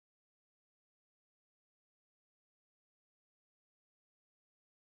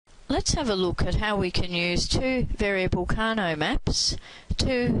let's have a look at how we can use two variable Karnaugh maps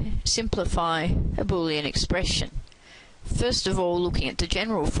to simplify a Boolean expression. First of all, looking at the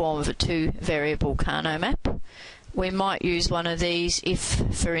general form of a two variable Karnaugh map, we might use one of these if,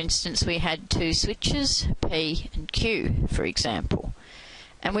 for instance, we had two switches, P and Q, for example,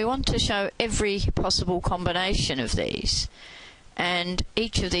 and we want to show every possible combination of these. And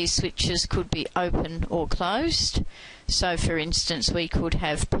each of these switches could be open or closed. So for instance, we could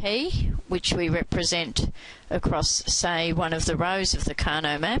have P, which we represent across, say, one of the rows of the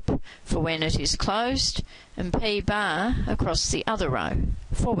Karnaugh map for when it is closed, and P bar across the other row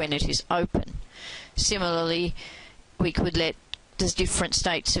for when it is open. Similarly, we could let the different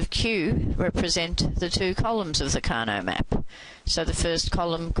states of Q represent the two columns of the Karnaugh map. So the first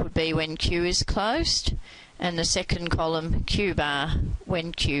column could be when Q is closed, and the second column Q bar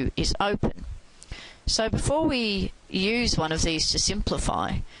when Q is open. So before we use one of these to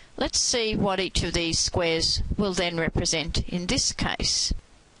simplify, let's see what each of these squares will then represent in this case.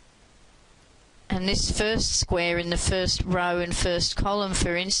 And this first square in the first row and first column,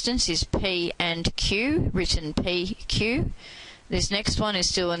 for instance, is P and Q, written PQ. This next one is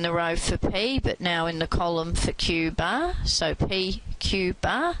still in the row for P, but now in the column for Q bar, so PQ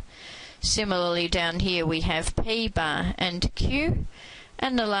bar. Similarly, down here we have P bar and Q,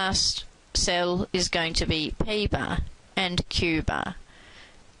 and the last cell is going to be P bar and Q bar.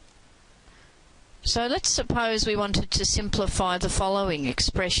 So let's suppose we wanted to simplify the following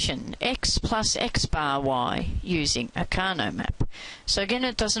expression, x plus x bar y, using a Karnaugh map. So again,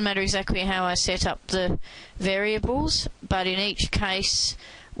 it doesn't matter exactly how I set up the variables, but in each case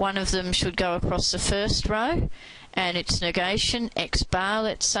one of them should go across the first row, and its negation, x bar,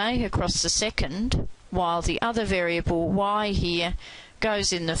 let's say, across the second, while the other variable y here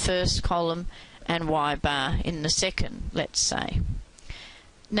goes in the first column and y bar in the second, let's say.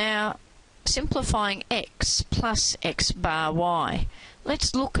 Now, simplifying x plus x bar y,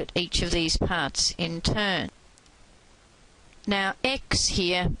 let's look at each of these parts in turn. Now, x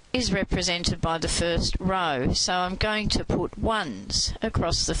here is represented by the first row, so I'm going to put ones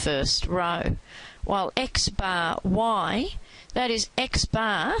across the first row, while x bar y, that is x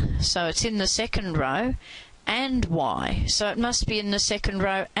bar, so it's in the second row, and y, so it must be in the second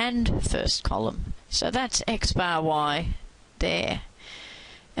row and first column. So that's x bar y there.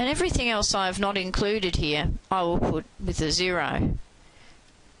 And everything else I have not included here, I will put with a 0.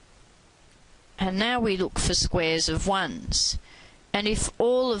 And now we look for squares of ones. And if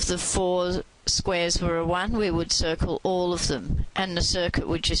all of the four squares were a 1, we would circle all of them, and the circuit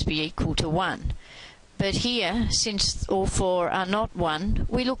would just be equal to 1. But here, since all four are not 1,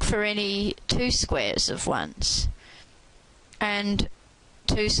 we look for any two squares of ones. And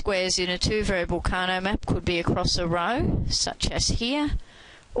two squares in a two variable Karnaugh map could be across a row, such as here,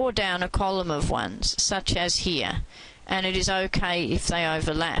 or down a column of ones, such as here. And it is okay if they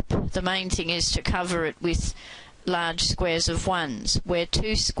overlap. The main thing is to cover it with large squares of ones, where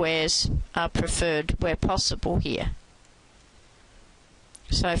two squares are preferred where possible here.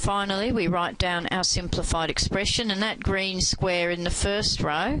 So finally we write down our simplified expression, and that green square in the first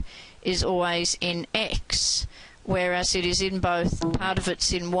row is always in x, whereas it is in both, part of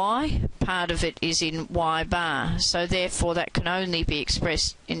it's in y, part of it is in y bar, so therefore that can only be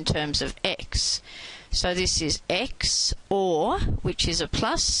expressed in terms of x. So this is x, or, which is a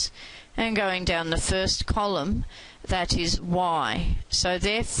plus, and going down the first column, that is y. So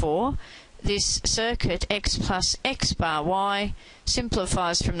therefore this circuit x plus x bar y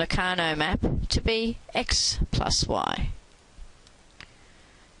simplifies from the Karnaugh map to be x plus y.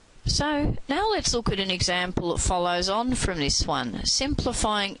 So now let's look at an example that follows on from this one,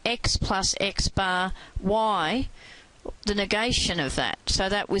 simplifying x plus x bar y, the negation of that, so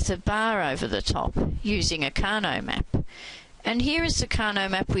that with a bar over the top, using a Karnaugh map. And here is the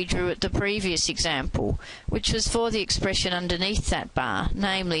Karnaugh map we drew at the previous example, which was for the expression underneath that bar,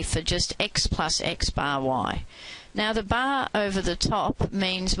 namely for just x plus x bar y. Now the bar over the top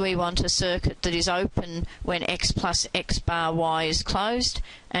means we want a circuit that is open when x plus x bar y is closed,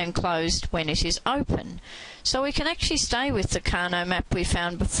 and closed when it is open. So we can actually stay with the Karnaugh map we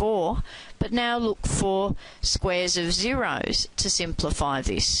found before, but now look for squares of zeros to simplify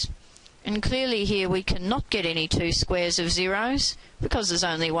this. And clearly here we cannot get any two squares of zeros, because there's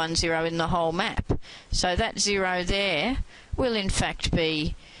only one 0 in the whole map. So that 0 there will in fact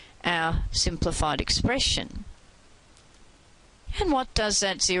be our simplified expression. And what does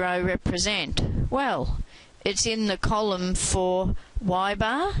that 0 represent? Well, It's in the column for y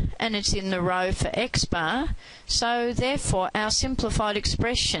bar and it's in the row for x bar, so therefore our simplified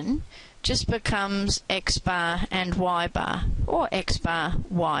expression just becomes x bar and y bar, or x bar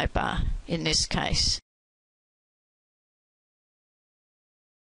y bar in this case.